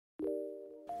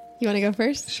You want to go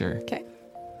first? Sure. Okay.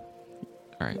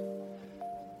 All right.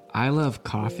 I love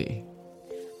coffee.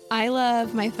 I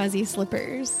love my fuzzy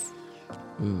slippers.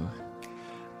 Ooh.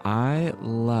 I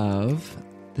love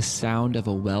the sound of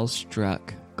a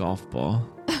well-struck golf ball.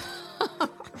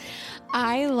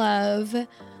 I love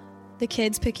the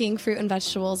kids picking fruit and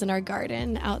vegetables in our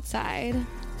garden outside.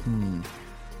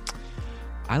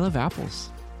 I love apples.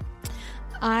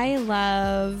 I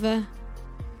love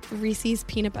Reese's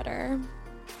peanut butter.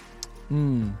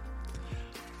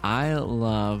 I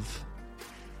love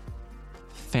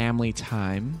family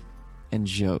time and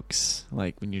jokes,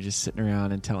 like when you're just sitting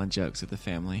around and telling jokes with the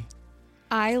family.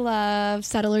 I love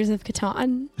Settlers of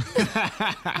Catan.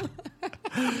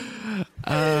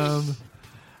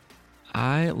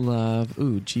 I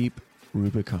love Jeep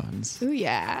Rubicons. Ooh,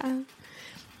 yeah.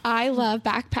 I love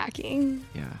backpacking.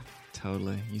 Yeah,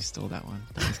 totally. You stole that one.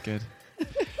 That was good.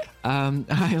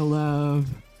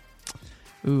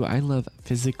 I love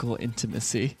physical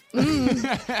intimacy.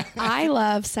 I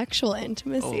love sexual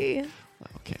intimacy. Oh,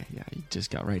 okay, yeah, you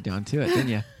just got right down to it, didn't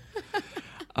you?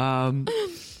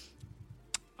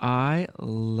 I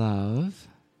love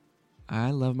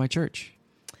my church.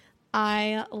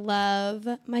 I love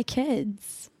my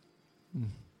kids.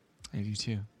 I do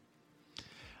too.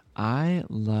 I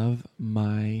love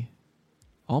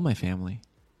all my family.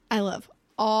 I love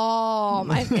all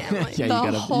my family. Yeah, the you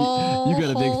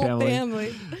got a big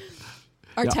family.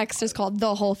 Our text is called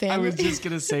The Whole Family. I was just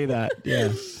going to say that.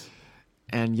 Yeah.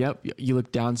 And yep, you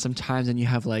look down sometimes and you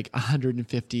have like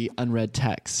 150 unread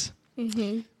texts.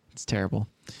 Mm-hmm. It's terrible.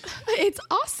 It's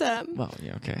awesome. Well,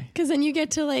 yeah, okay. Because then you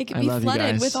get to be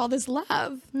flooded with all this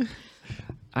love.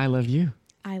 I love you.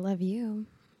 I love you.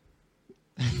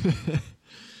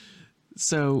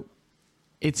 So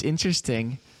it's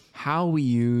interesting how we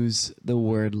use the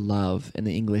word love in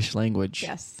the English language.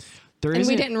 Yes. And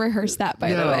we didn't rehearse that,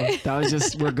 by the way. That was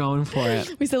just, we're going for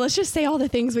it. We said, let's just say all the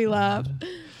things we love.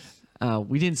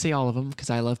 We didn't say all of them because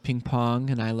I love ping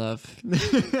pong and I love...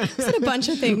 said a bunch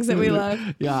of things that we love.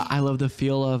 Yeah, I love the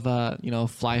feel of,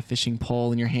 fly fishing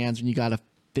pole in your hands when you got a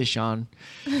fish on.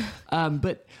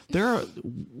 But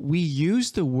we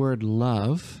use the word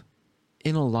love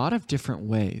in a lot of different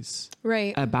ways.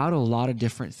 Right. About a lot of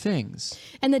different things.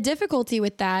 And the difficulty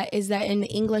with that is that in the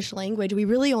English language, we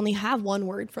really only have one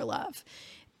word for love,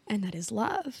 and that is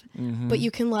love. Mm-hmm. But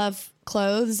you can love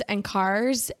clothes and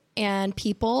cars and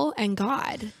people and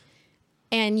God.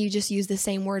 And you just use the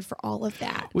same word for all of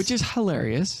that. Which is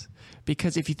hilarious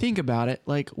because if you think about it,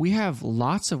 we have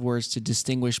lots of words to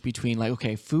distinguish between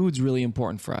food's really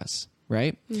important for us,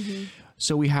 right? Mm-hmm.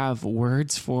 So we have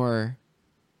words for,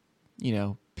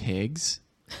 pigs.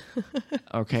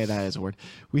 Okay, that is a word.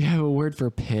 We have a word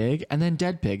for pig and then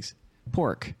dead pigs,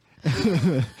 pork.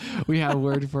 We have a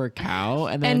word for a cow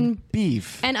and then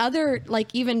beef. And other,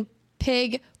 even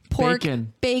pig, pork,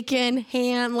 bacon,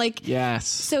 ham, yes.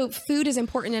 So food is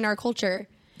important in our culture.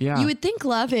 Yeah. You would think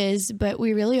love is, but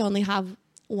we really only have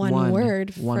one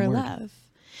word for love.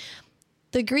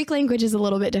 The Greek language is a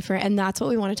little bit different, and that's what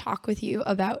we want to talk with you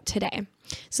about today.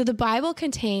 So the Bible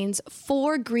contains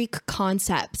 4 Greek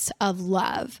concepts of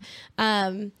love.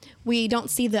 We don't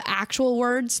see the actual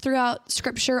words throughout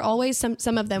Scripture always.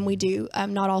 Some of them we do,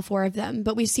 not all 4 of them,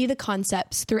 but we see the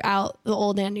concepts throughout the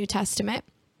Old and New Testament.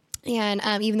 And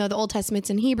even though the Old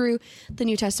Testament's in Hebrew, the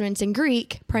New Testament's in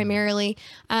Greek primarily,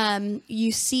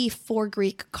 you see 4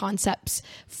 Greek concepts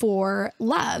for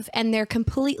love, and they're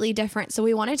completely different. So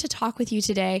we wanted to talk with you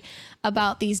today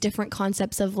about these different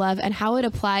concepts of love and how it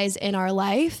applies in our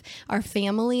life, our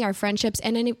family, our friendships,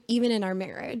 and even in our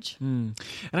marriage. And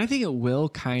I think it will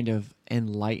kind of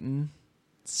enlighten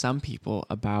some people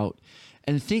about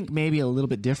and think maybe a little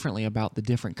bit differently about the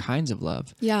different kinds of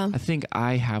love. Yeah. I think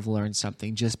I have learned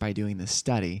something just by doing this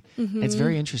study. Mm-hmm. It's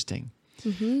very interesting.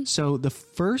 Mm-hmm. So the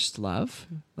first love,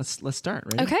 let's start,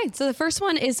 right? Okay. So the first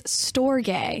one is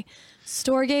Storge.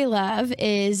 Storge love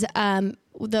is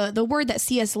the word that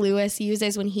C.S. Lewis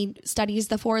uses when he studies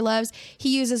the 4 loves.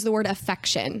 He uses the word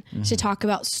affection to talk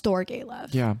about Storge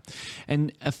love. Yeah.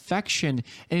 And affection,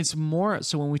 and it's more,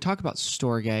 so when we talk about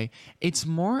Storge, it's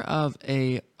more of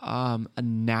a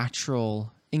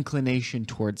natural inclination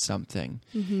towards something.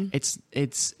 Mm-hmm.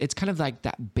 It's kind of like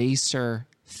that baser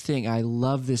thing. I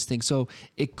love this thing. So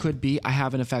it could be, I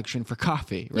have an affection for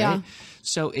coffee, right? Yeah.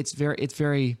 So it's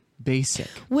very basic.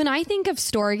 When I think of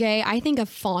Storge, I think of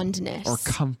fondness. Or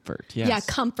comfort, yes. Yeah,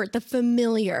 comfort, the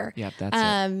familiar. Yeah, that's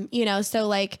it.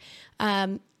 So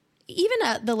even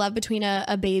the love between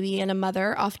a baby and a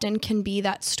mother often can be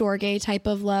that Storge type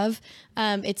of love.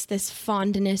 It's this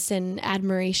fondness and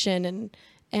admiration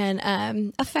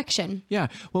and affection. Yeah.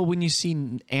 Well, when you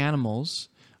see animals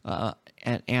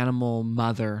an animal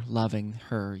mother loving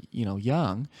her,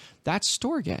 young. That's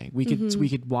Storge. We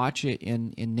could watch it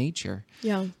in nature.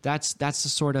 Yeah. That's the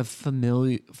sort of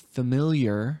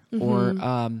familiar or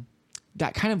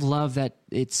that kind of love that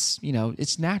it's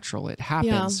natural. It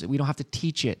happens. We don't have to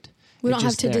teach it. We don't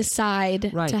have to decide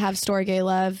to have Storge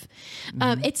love.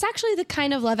 It's actually the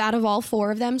kind of love out of all four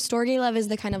of them. Storge love is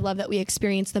the kind of love that we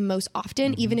experience the most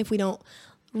often, even if we don't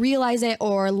realize it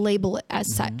or label it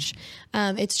as such.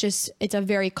 It's a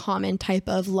very common type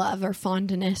of love or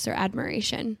fondness or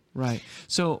admiration. Right.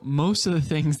 So most of the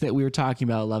things that we were talking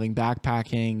about, loving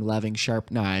backpacking, loving sharp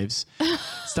knives,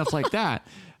 stuff like that,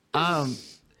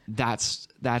 that's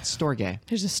Storge.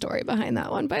 There's a story behind that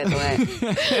one, by the way.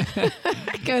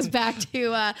 It goes back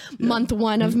to month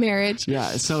 1 of marriage.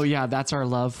 Yeah. So that's our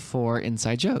love for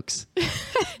inside jokes.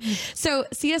 So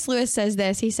C.S. Lewis says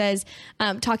this. He says,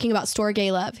 talking about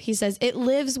Storge love, he says, it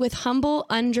lives with humble,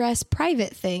 undressed,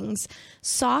 private things,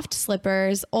 soft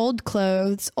slippers, old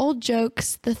clothes, old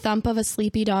jokes, the thump of a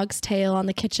sleepy dog's tail on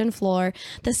the kitchen floor,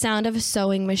 the sound of a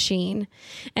sewing machine.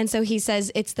 And so he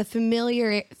says it's the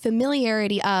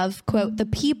familiarity of, quote, the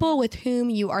people with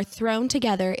whom you are thrown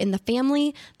together in the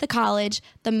family, the college,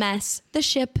 the mess, the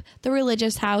ship, the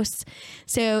religious house.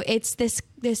 So it's this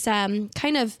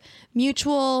kind of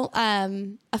mutual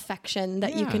affection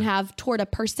that you can have toward a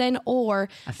person or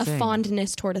a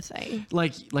fondness toward a thing.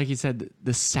 Like you said,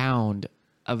 the sound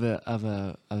of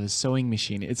a sewing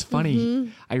machine. It's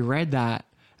funny. I read that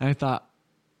and I thought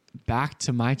back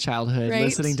to my childhood,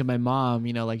 listening to my mom.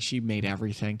 Like she made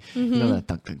everything. The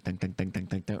thunk thunk thunk thunk thunk thunk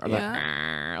thunk thunk.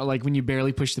 Or like when you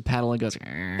barely push the pedal, it goes.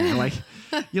 It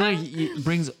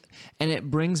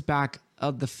brings back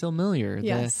the familiar.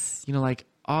 Yes.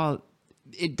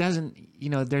 It doesn't,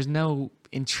 there's no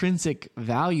intrinsic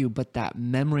value, but that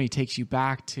memory takes you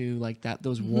back to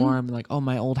those warm,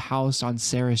 my old house on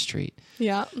Sarah Street.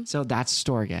 Yeah. So that's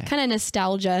Storge. Kind of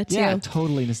nostalgia too. Yeah,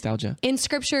 totally nostalgia. In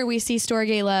scripture, we see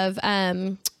Storge love,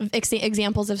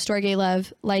 examples of Storge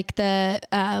love, like the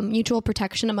mutual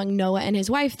protection among Noah and his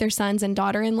wife, their sons and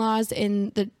daughter-in-laws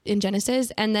in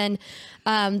Genesis, and then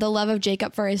the love of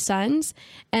Jacob for his sons,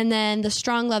 and then the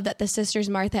strong love that the sisters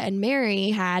Martha and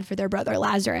Mary had for their brother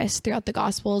Lazarus throughout the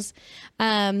Gospels.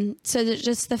 So that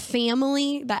just the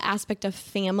family, that aspect of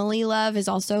family love is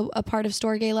also a part of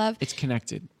Storge love. It's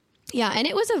connected. Yeah, and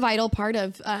it was a vital part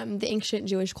of the ancient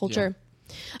Jewish culture.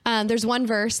 Yeah. There's one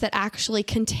verse that actually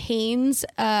contains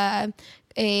a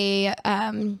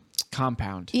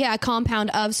compound. Yeah, a compound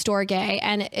of Storge,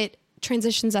 and it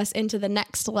transitions us into the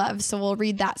next love. So we'll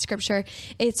read that scripture.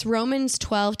 It's Romans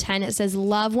 12:10. It says,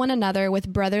 love one another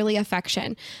with brotherly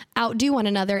affection. Outdo one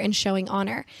another in showing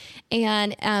honor.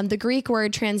 And the Greek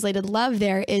word translated love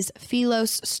there is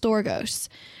philos storgos.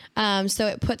 So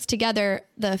it puts together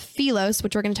the philos,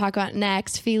 which we're going to talk about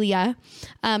next, Philia,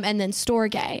 and then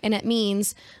Storge. And it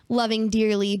means loving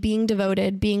dearly, being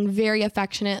devoted, being very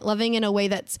affectionate, loving in a way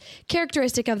that's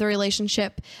characteristic of the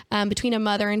relationship between a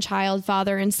mother and child,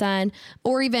 father and son,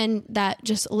 or even that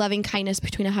just loving kindness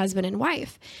between a husband and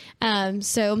wife.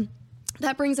 So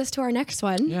that brings us to our next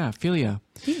one. Yeah, Philia.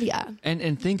 Philia.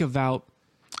 And think about,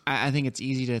 I think it's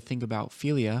easy to think about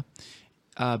Philia.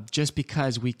 Just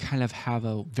because we kind of have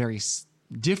a very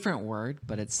different word,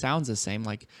 but it sounds the same,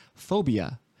 like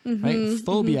phobia, right?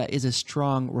 Phobia is a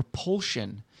strong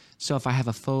repulsion. So if I have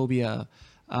a phobia,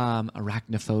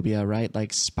 arachnophobia, right?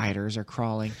 Like spiders are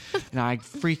crawling and I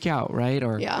freak out, right?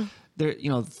 Or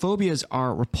phobias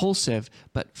are repulsive,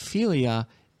 but philia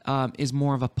is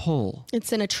more of a pull.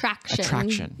 It's an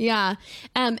attraction. Yeah.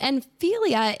 And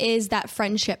philia is that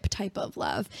friendship type of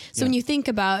love. So when you think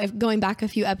about going back a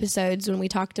few episodes when we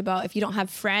talked about if you don't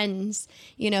have friends,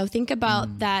 think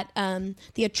about that,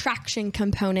 the attraction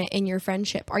component in your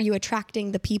friendship. Are you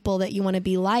attracting the people that you want to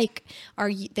be like?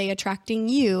 Are they attracting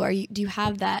you? Do you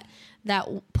have that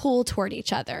pull toward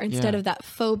each other instead of that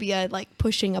phobia, like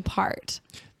pushing apart?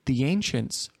 The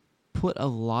ancients put a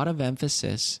lot of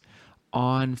emphasis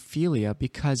on philia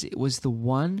because it was the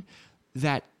one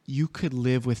that you could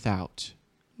live without.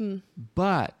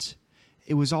 But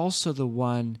it was also the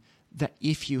one that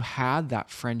if you had that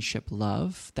friendship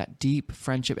love, that deep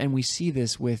friendship, and we see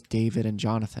this with David and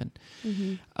Jonathan,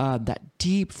 that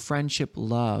deep friendship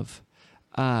love,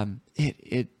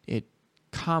 it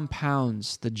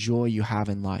compounds the joy you have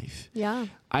in life. Yeah.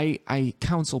 I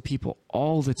counsel people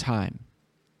all the time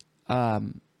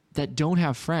that don't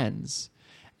have friends,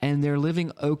 and they're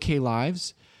living okay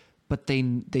lives, but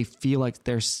they feel like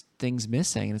there's things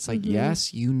missing. And it's like,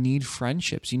 yes, you need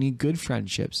friendships. You need good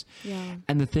friendships. Yeah.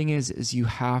 And the thing is you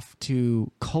have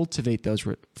to cultivate those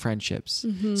friendships.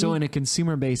 So in a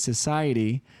consumer-based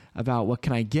society, about what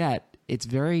can I get, it's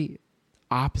very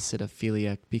opposite of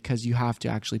philia, because you have to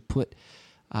actually put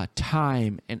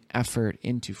time and effort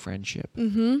into friendship.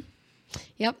 Mm-hmm.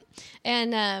 Yep.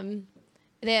 And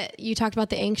that you talked about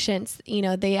the ancients,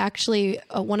 they actually,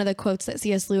 one of the quotes that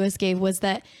C.S. Lewis gave was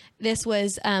that this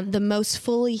was the most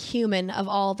fully human of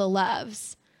all the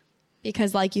loves.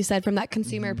 Because like you said, from that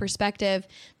consumer perspective,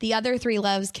 the other three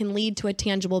loves can lead to a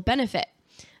tangible benefit.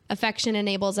 Affection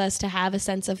enables us to have a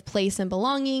sense of place and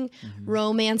belonging.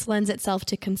 Romance lends itself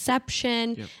to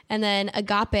conception. Yep. And then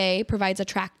agape provides a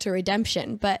track to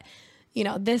redemption. But,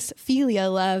 this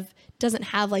philia love doesn't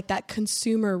have like that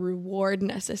consumer reward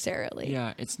necessarily.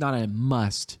 Yeah, it's not a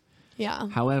must. Yeah.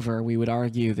 However, we would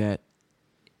argue that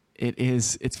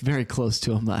it's very close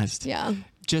to a must. Yeah.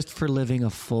 Just for living a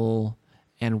full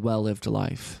and well-lived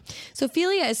life. So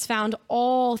philia is found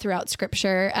all throughout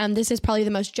Scripture. This is probably the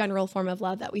most general form of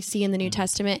love that we see in the New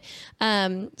Testament.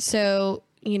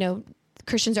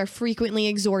 Christians are frequently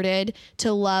exhorted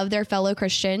to love their fellow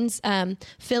Christians.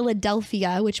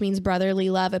 Philadelphia, which means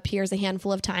brotherly love, appears a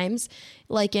handful of times,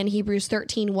 like in Hebrews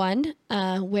 13:1,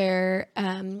 where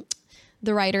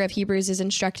the writer of Hebrews is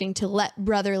instructing to let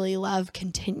brotherly love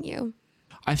continue.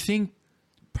 I think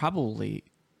probably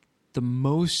the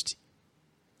most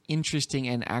interesting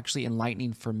and actually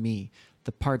enlightening for me,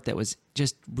 the part that was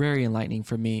just very enlightening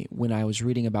for me when I was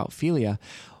reading about philia,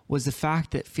 was the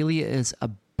fact that philia is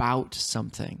about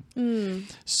something.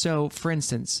 So, for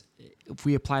instance, if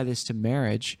we apply this to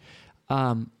marriage,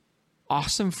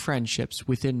 awesome friendships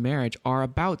within marriage are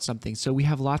about something. So we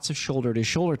have lots of shoulder to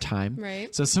shoulder time.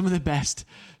 Right. So some of the best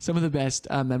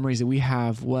memories that we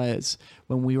have was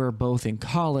when we were both in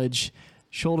college,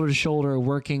 shoulder to shoulder,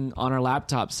 working on our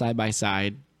laptops side by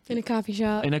side. In a coffee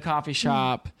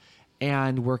shop.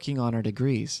 And working on our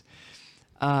degrees.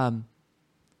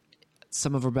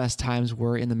 Some of our best times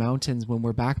were in the mountains when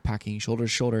we're backpacking, shoulder to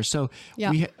shoulder. So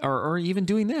we or even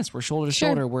doing this, we're shoulder to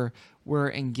shoulder.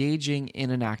 We're engaging in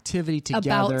an activity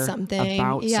together about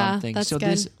something. That's so good.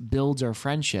 this builds our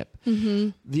friendship.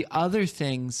 The other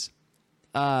things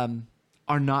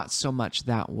are not so much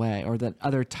that way, or the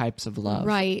other types of love.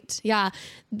 Right. Yeah.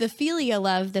 The philia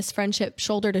love, this friendship,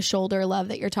 shoulder to shoulder love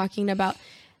that you're talking about,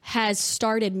 has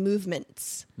started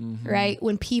movements, right?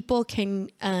 When people can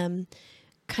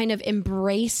kind of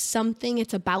embrace something,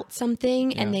 it's about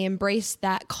something, and they embrace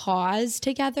that cause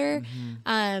together,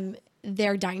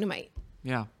 they're dynamite.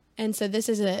 Yeah. And so this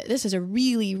is a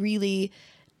really, really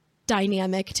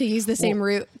dynamic, to use the same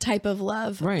root, type of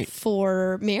love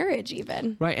for marriage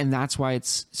even. Right. And that's why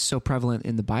it's so prevalent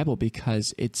in the Bible,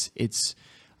 because it's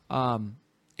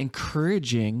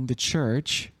encouraging the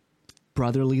church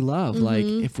brotherly love. Like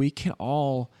if we can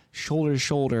all shoulder to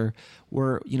shoulder,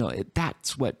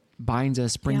 that's what binds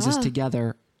us, brings us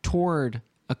together toward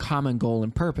a common goal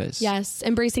and purpose. Yes.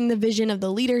 Embracing the vision of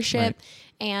the leadership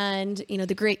and,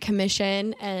 the Great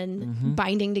Commission, and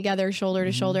binding together shoulder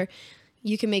to shoulder.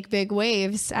 You can make big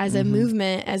waves as a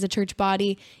movement, as a church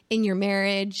body, in your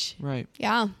marriage. Right.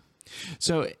 Yeah.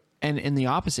 So, and in the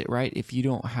opposite, right? If you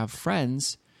don't have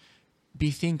friends, be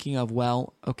thinking of,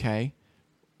 well, okay,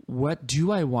 what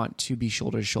do I want to be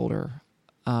shoulder to shoulder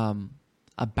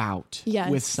about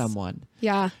with someone?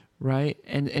 Yeah. Right.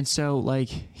 And so, like,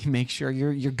 make sure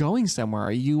you're going somewhere.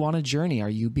 Are you on a journey? Are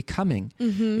you becoming?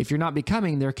 If you're not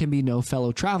becoming, there can be no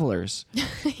fellow travelers.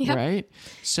 Right.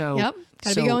 So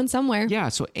gotta be going somewhere. Yeah.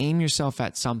 So aim yourself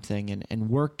at something and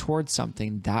work towards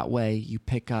something. That way you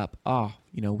pick up,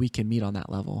 we can meet on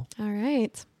that level. All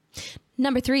right.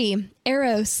 Number 3,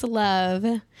 Eros love.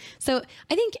 So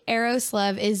I think Eros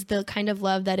love is the kind of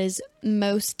love that is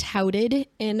most touted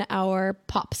in our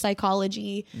pop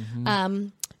psychology,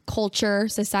 culture,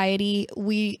 society.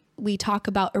 We talk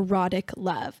about erotic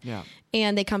love,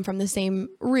 and they come from the same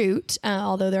root,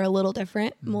 although they're a little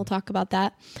different. And we'll talk about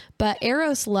that. But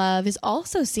Eros love is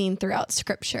also seen throughout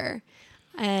Scripture,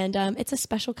 and it's a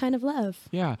special kind of love.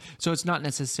 Yeah. So it's not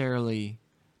necessarily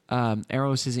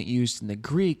Eros isn't used in the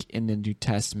Greek in the New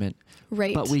Testament,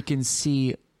 right? But we could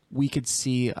see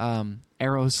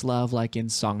Eros love like in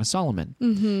Song of Solomon.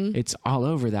 It's all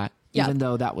over that, even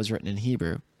though that was written in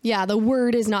Hebrew. Yeah, the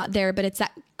word is not there, but it's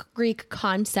that Greek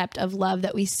concept of love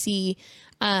that we see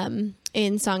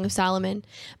in Song of Solomon.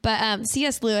 But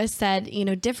C.S. Lewis said,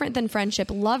 different than friendship,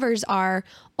 lovers are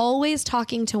always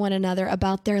talking to one another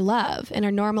about their love and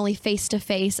are normally face to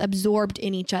face, absorbed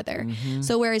in each other.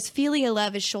 So whereas philia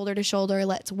love is shoulder to shoulder,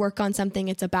 let's work on something,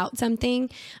 it's about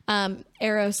something.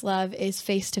 Eros love is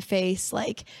face to face,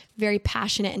 like very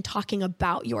passionate and talking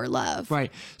about your love.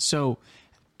 Right. So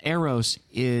Eros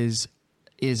is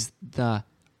the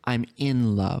I'm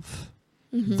in love.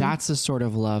 That's the sort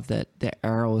of love that the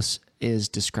Eros is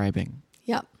describing.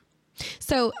 Yep.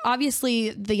 So obviously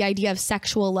the idea of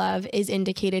sexual love is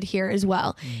indicated here as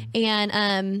well.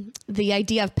 And the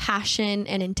idea of passion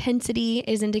and intensity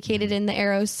is indicated in the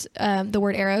Eros, the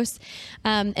word Eros.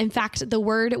 In fact, the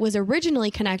word was originally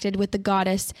connected with the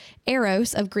goddess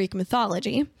Eros of Greek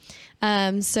mythology.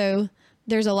 So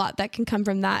there's a lot that can come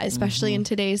from that, especially in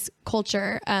today's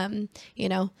culture. You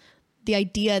know, the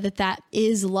idea that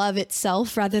is love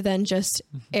itself rather than just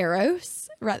Eros,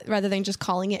 rather than just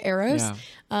calling it Eros. Yeah.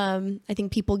 I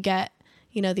think people get,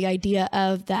 you know, the idea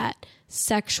of that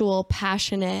sexual,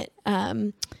 passionate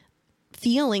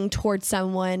feeling towards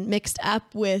someone mixed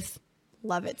up with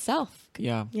love itself.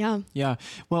 Yeah. Yeah. Yeah.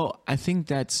 Well, I think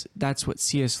that's what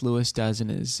C.S. Lewis does in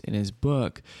his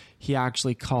book. He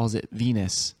actually calls it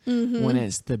Venus when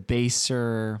it's the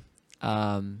baser,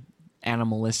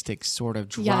 animalistic sort of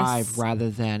drive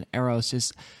rather than Eros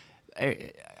is.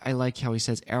 I like how he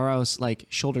says Eros, like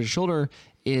shoulder to shoulder,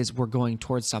 is we're going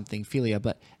towards something, Philia,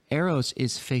 but Eros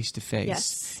is face to face.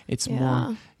 Yes. It's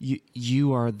more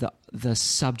you are the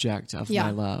subject of my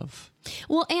love.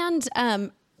 Well,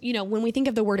 and you know, when we think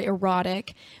of the word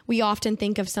erotic, we often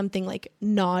think of something like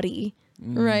naughty,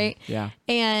 right? Yeah.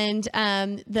 And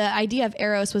the idea of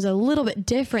Eros was a little bit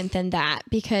different than that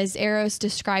because Eros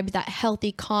described that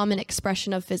healthy, common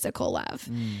expression of physical love.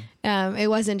 It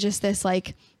wasn't just this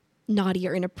like naughty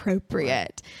or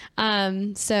inappropriate.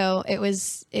 So it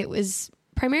was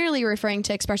primarily referring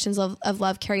to expressions of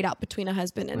love carried out between a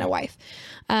husband and a wife.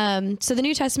 So the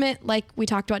New Testament, like we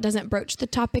talked about, doesn't broach the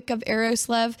topic of Eros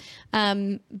love.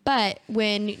 But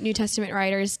when New Testament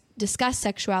writers discuss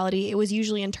sexuality, it was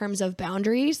usually in terms of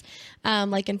boundaries,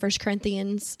 like in 1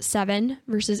 Corinthians 7,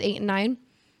 verses 8 and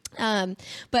 9.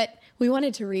 But we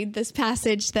wanted to read this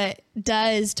passage that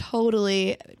does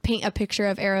totally paint a picture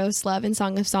of Eros love in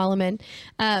Song of Solomon.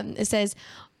 It says,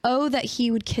 "Oh, that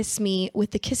he would kiss me with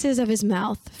the kisses of his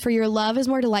mouth, for your love is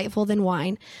more delightful than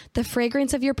wine. The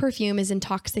fragrance of your perfume is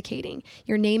intoxicating.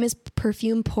 Your name is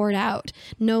perfume poured out.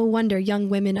 No wonder young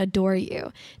women adore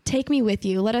you. Take me with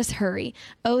you. Let us hurry.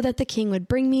 Oh, that the king would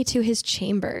bring me to his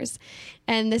chambers."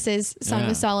 And this is Song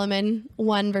of Solomon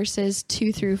 1, verses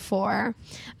 2 through 4.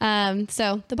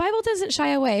 So the Bible doesn't shy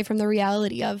away from the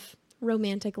reality of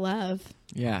romantic love.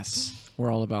 Yes.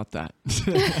 We're all about that.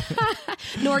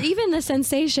 Nor even the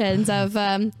sensations of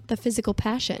the physical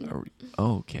passion.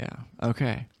 Oh, yeah.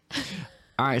 Okay.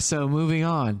 All right. So moving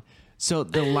on. So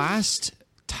the last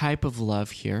type of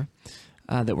love here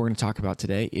that we're going to talk about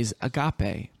today is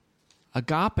agape.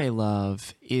 Agape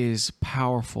love is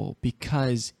powerful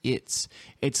because it's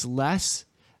less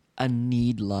a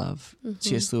need love.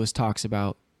 C.S. Lewis talks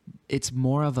about it's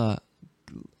more of a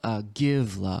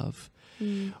give love.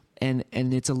 And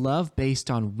it's a love based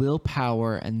on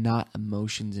willpower and not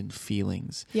emotions and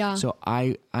feelings. Yeah. So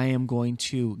I am going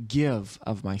to give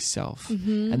of myself.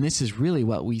 And this is really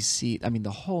what we see. I mean,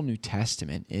 the whole New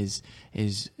Testament is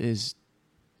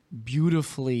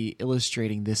beautifully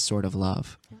illustrating this sort of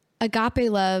love. Agape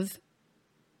love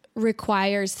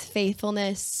requires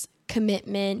faithfulness,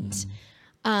 commitment,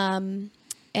 and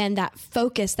that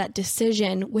focus, that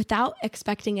decision without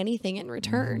expecting anything in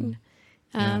return.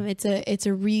 It's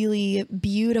a really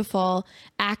beautiful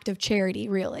act of charity,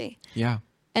 really. Yeah.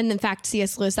 And in fact,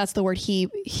 C.S. Lewis, that's the word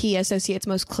he associates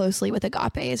most closely with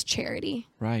agape is charity.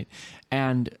 Right.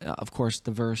 And of course,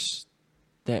 the verse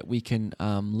that we can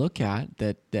look at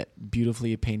that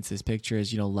beautifully paints this picture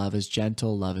is, love is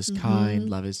gentle, love is kind,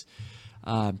 love is,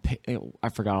 I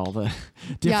forgot all the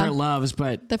different loves,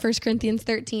 but the 1 Corinthians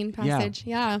 13 passage.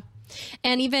 Yeah.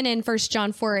 And even in 1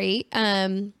 John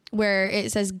 4:8, where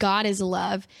it says God is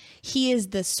love, he is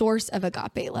the source of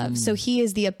agape love. So he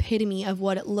is the epitome of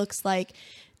what it looks like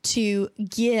to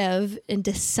give and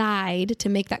decide to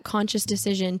make that conscious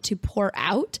decision to pour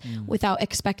out without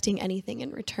expecting anything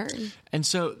in return. And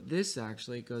so this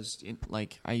actually goes in,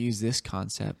 like I use this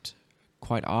concept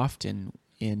quite often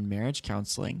in marriage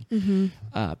counseling,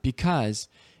 because,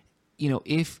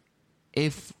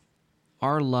 if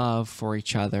our love for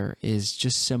each other is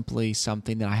just simply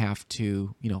something that I have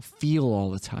to, feel all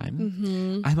the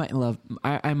time,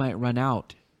 I might run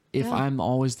out if I'm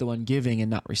always the one giving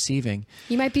and not receiving.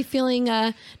 You might be feeling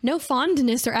no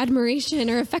fondness or admiration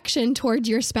or affection toward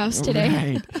your spouse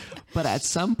today. Right. But at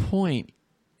some point,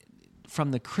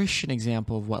 from the Christian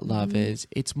example of what love is,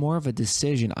 it's more of a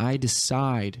decision. I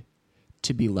decide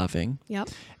to be loving. Yep.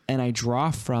 And I draw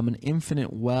from an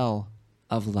infinite well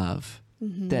of love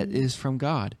that is from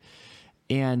God.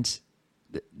 And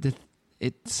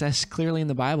it says clearly in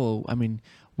the Bible, I mean,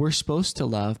 we're supposed to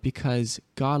love because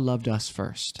God loved us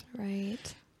first.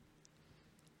 Right.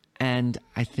 And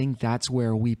I think that's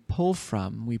where we pull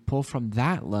from. We pull from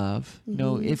that love. You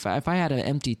know, if I had an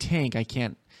empty tank, I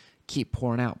can't keep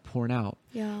pouring out.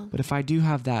 Yeah. But if I do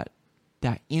have that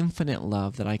infinite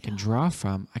love that I can draw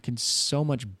from, I can so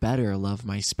much better love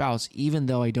my spouse, even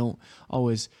though I don't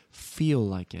always feel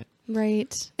like it.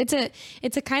 Right. It's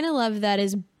a kind of love that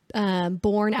is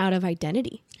born out of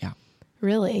identity. Yeah.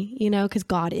 Really, you know, because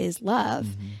God is love.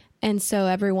 And so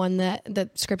everyone that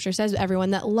the scripture says, everyone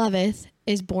that loveth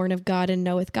is born of God and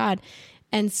knoweth God.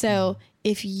 And so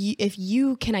if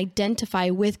you can identify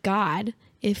with God,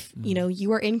 if you know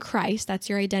you are in Christ, that's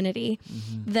your identity,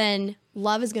 then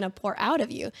love is going to pour out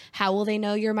of you. How will they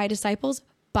know you're my disciples?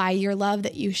 By your love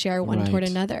that you share one toward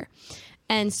another.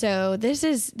 And so this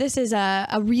is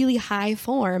a really high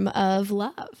form of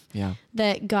love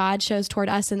that God shows toward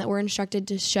us and that we're instructed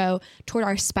to show toward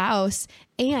our spouse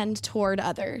and toward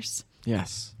others.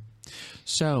 Yes.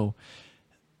 So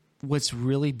what's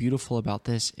really beautiful about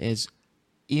this is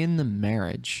in the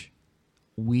marriage,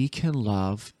 we can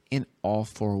love in all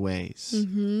four ways.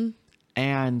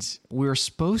 And we're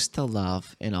supposed to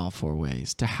love in all four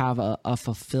ways, to have a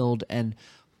fulfilled and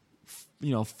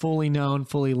fully known,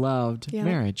 fully loved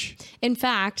marriage. In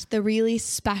fact, the really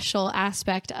special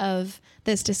aspect of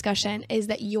this discussion is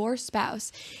that your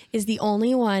spouse is the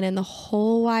only one in the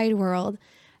whole wide world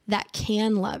that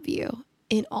can love you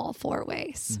in all four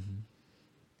ways.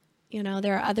 You know,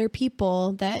 there are other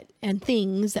people and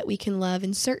things that we can love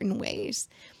in certain ways,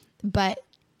 but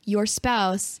your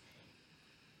spouse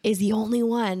is the only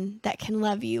one that can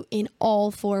love you in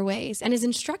all four ways and is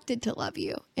instructed to love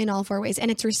you in all four ways. And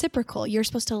it's reciprocal. You're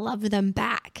supposed to love them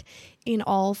back in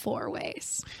all four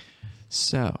ways.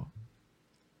 So,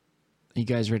 you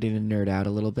guys ready to nerd out a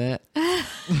little bit?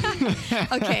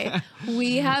 Okay.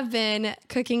 We have been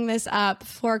cooking this up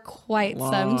for quite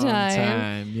some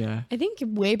time. Yeah. I think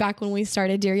way back when we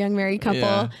started Dear Young Married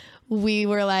Couple, we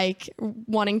were like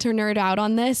wanting to nerd out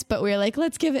on this, but we were like,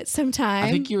 let's give it some time.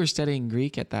 I think you were studying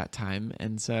Greek at that time.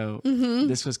 And so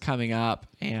this was coming up.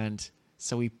 And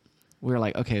so we were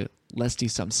like, okay, let's do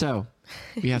something. So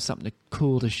we have something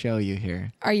cool to show you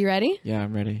here. Are you ready? Yeah,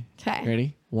 I'm ready. Okay.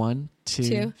 Ready? 1,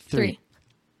 2, 3.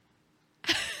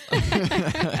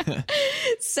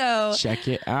 So check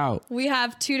it out. We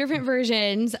have two different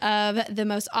versions of the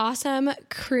most awesome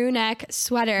crew neck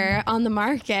sweater on the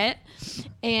market.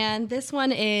 And this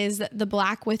one is the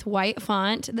black with white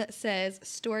font that says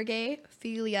Storge,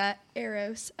 Philia,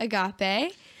 Eros,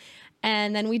 Agape.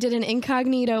 And then we did an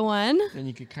incognito one. And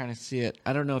you could kind of see it.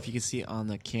 I don't know if you can see it on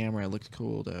the camera. It looked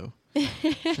cool though.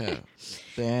 So,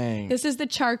 dang. This is the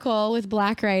charcoal with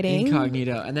black writing.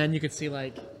 Incognito. And then you could see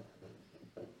like...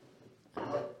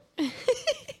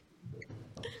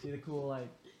 See the cool like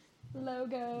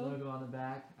logo on the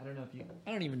back.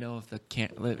 I don't even know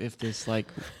if this like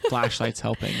flashlight's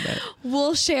helping, but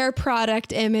we'll share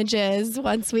product images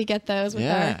once we get those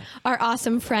with our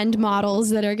awesome friend models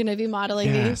that are going to be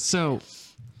modeling these. So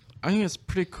I think it's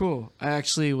pretty cool. I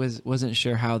actually wasn't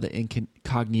sure how the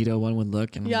incognito one would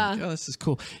look, and I'm like, oh, this is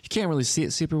cool. You can't really see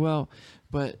it super well,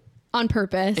 but on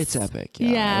purpose. It's epic.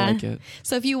 Yeah. I like it.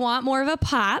 So if you want more of a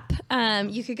pop,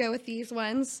 you could go with these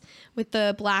ones with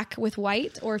the black with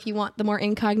white, or if you want the more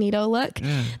incognito look.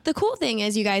 Yeah. The cool thing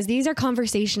is, you guys, these are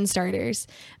conversation starters.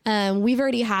 We've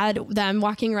already had them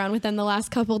walking around with them the last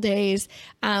couple days,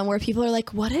 where people are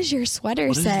like, what does your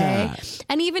sweater say?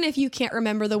 And even if you can't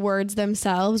remember the words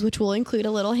themselves, which we'll include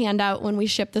a little handout when we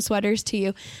ship the sweaters to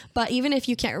you, but even if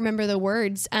you can't remember the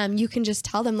words, you can just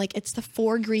tell them like it's the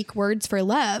 4 Greek words for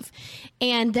love.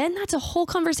 And then that's a whole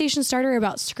conversation starter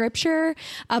about scripture,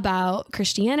 about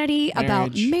Christianity,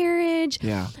 about marriage.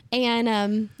 Yeah.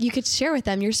 And you could share with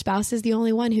them, your spouse is the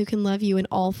only one who can love you in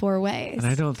all 4 ways. And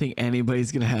I don't think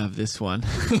anybody's going to have this one.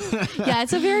 Yeah,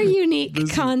 it's a very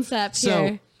unique concept here.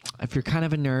 So if you're kind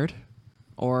of a nerd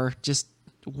or just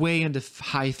way into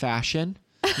high fashion,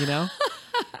 you know,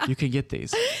 you can get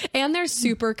these. And they're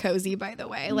super cozy, by the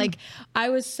way. Like, I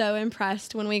was so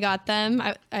impressed when we got them.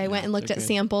 I went and looked at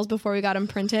samples before we got them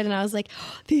printed, and I was like,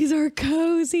 oh, these are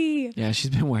cozy. Yeah,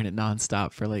 she's been wearing it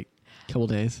nonstop for like a couple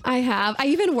days. I have. I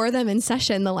even wore them in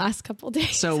session the last couple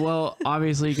days. So, well,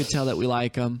 obviously you could tell that we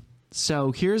like them.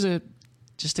 So here's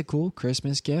just a cool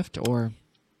Christmas gift or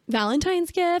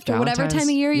Valentine's gift or whatever time of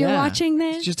year you're watching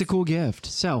this. It's just a cool gift.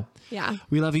 So yeah,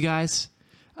 we love you guys.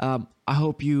 I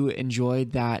hope you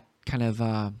enjoyed that kind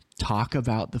of talk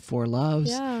about the 4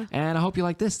 loves. Yeah. And I hope you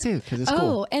like this too, because it's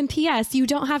cool. Oh, and P.S. you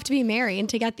don't have to be married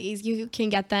to get these. You can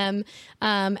get them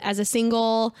as a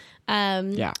single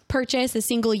purchase, a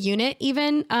single unit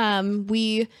even.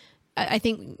 We I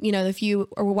think, if you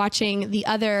are watching the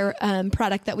other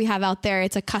product that we have out there,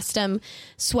 it's a custom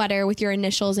sweater with your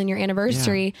initials and your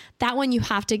anniversary. Yeah. That one you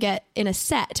have to get in a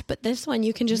set, but this one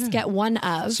you can just get one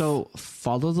of. So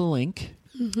follow the link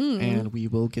and we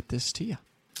will get this to you.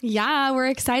 Yeah, we're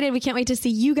excited. We can't wait to see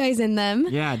you guys in them.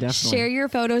 Yeah, definitely. Share your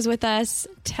photos with us.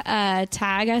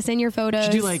 Tag us in your photos.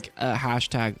 Should do like a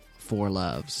hashtag for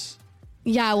loves.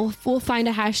 Yeah, we'll find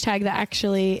a hashtag that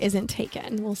actually isn't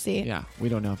taken. We'll see. Yeah, we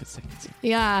don't know if it's taken.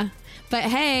 Yeah, but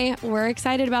hey, we're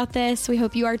excited about this. We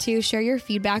hope you are too. Share your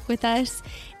feedback with us,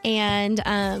 and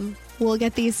we'll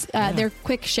get these. They're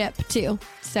quick ship too,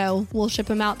 so we'll ship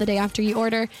them out the day after you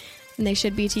order, and they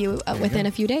should be to you within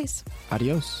a few days.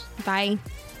 Adios. Bye.